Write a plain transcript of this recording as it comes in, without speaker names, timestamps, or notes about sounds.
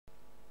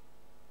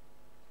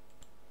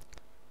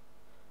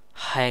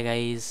Hi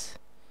guys,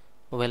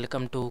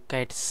 welcome to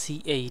CAD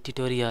CA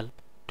tutorial.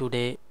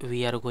 Today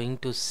we are going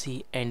to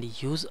see and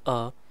use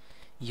a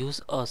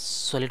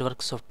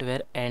Solidworks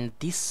software, and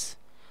this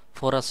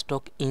for a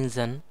stock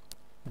engine.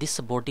 This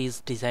body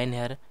is designed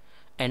here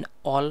and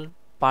all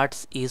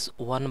parts is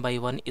one by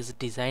one is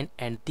designed,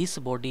 and this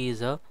body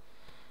is a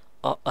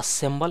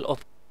symbol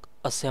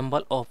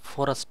of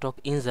for a stock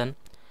engine.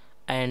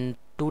 And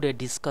today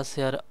discuss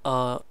here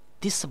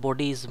this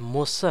body is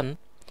motion.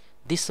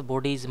 This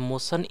body's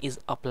motion is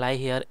apply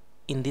here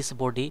in this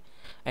body,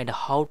 and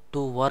how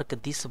to work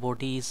this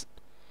body is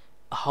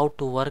how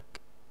to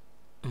work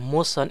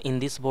motion in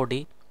this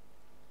body,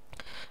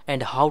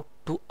 and how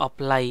to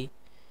apply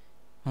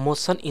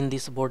motion in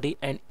this body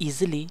and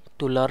easily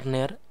to learn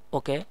here.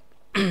 Okay.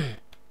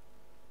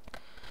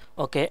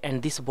 Okay,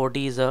 and this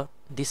body is a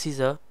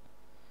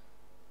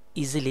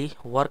easily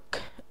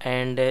work,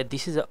 and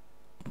this is a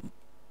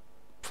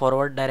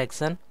forward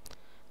direction,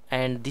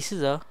 and this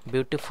is a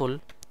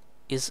beautiful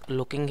is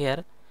looking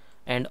here,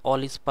 and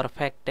all is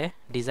perfect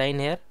design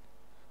here.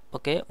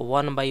 Okay,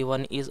 one by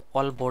one is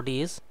all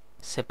body is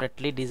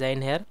separately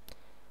designed here.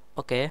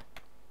 Okay,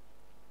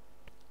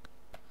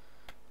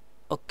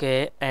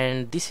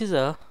 and this is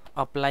a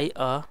apply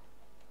a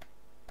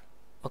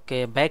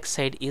back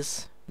side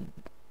is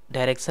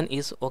direction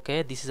is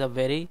okay. This is a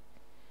very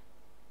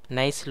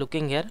nice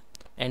looking here,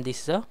 and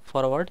this is a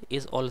forward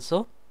is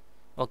also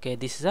okay.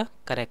 This is a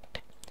correct.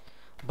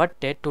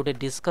 But today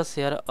discuss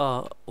here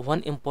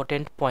one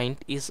important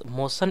point is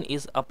motion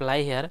is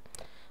apply here,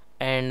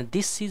 and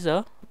this is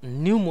a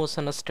new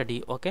motion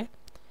study. Okay,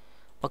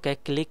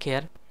 click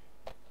here,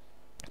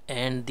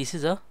 and this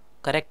is a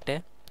correct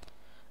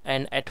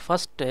and at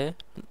first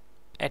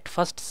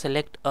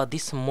select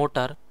this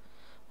motor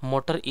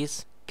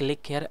is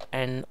click here,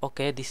 and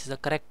okay, this is a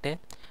correct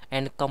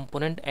and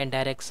component and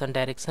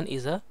direction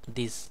is a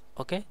this.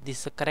 Okay,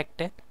 this is a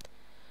correct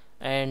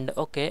and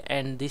okay,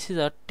 and this is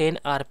a 10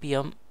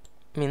 rpm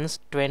means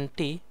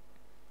 20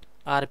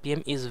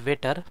 rpm is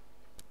better.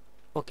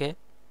 Okay,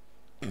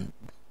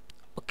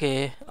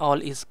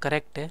 all is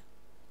correct.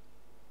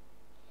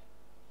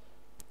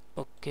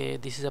 Okay,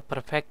 this is a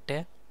perfect.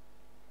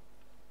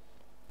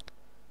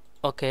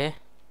 Okay,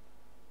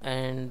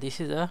 and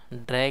this is a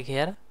drag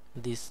here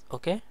this.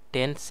 Okay,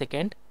 10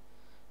 second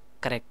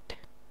correct,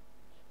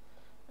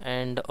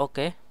 and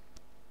okay,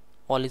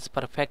 all is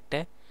perfect,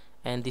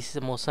 and this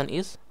is motion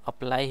is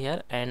apply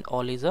here, and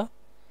all is a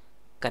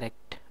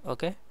correct.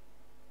 Okay,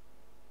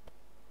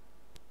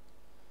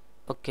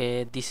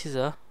 this is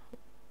a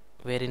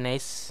very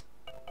nice.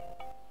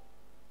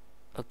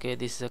 Okay,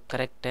 this is a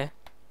correct.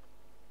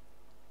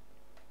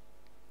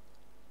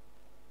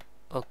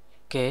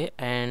 Okay,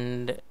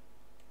 and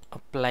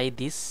apply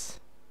this,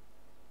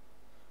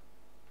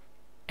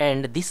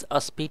 and this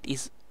speed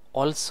is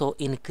also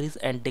increase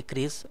and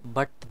decrease,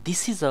 but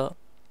this is a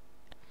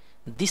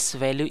this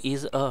value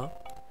is a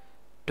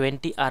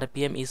 20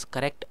 rpm is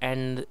correct,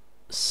 and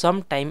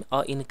sometime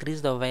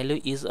increase the value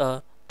is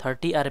a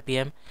 30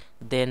 rpm,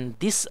 then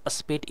this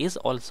speed is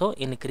also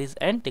increase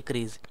and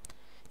decrease.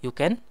 You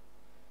can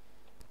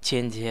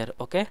change here.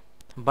 Okay,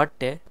 but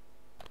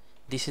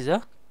this is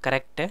a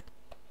correct.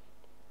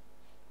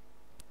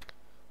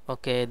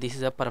 Okay, this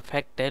is a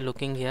perfect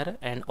looking here,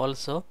 and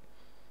also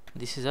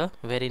this is a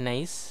very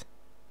nice.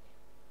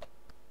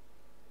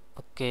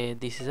 Okay,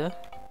 this is a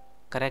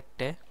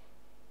correct.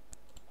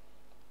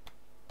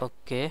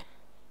 Okay,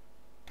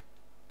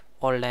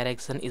 all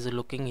direction is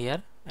looking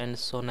here and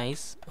so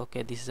nice.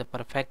 Okay, this is a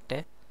perfect.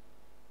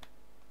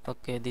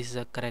 Okay, this is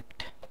a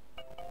correct.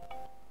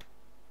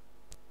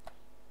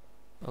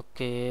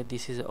 Okay,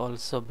 this is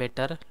also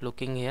better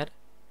looking here,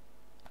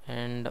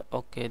 and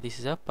okay, this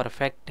is a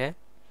perfect.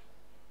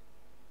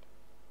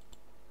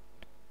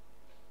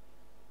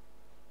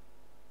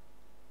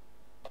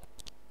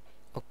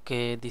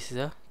 Okay, this is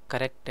a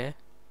correct.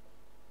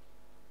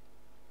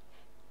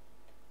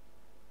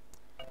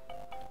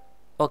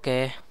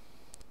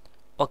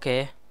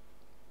 Okay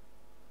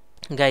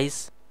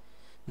guys,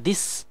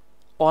 this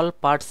all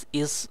parts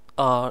is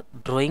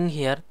drawing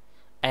here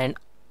and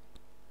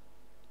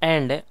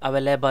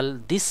available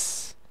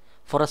this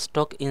for a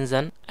stock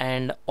engine,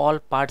 and all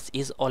parts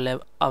is all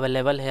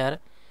available here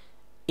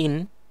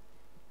in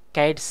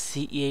CAD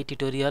CA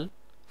tutorial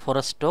for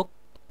a stock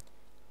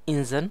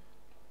engine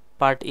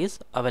part is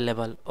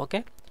available.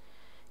 Okay,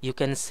 you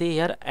can see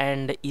here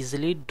and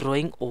easily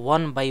drawing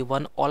one by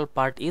one all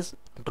part is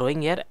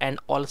drawing here, and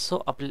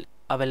also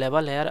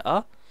available here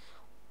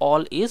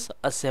all is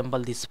assemble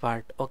this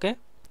part. Okay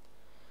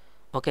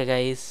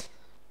guys,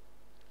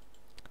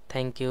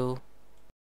 thank you.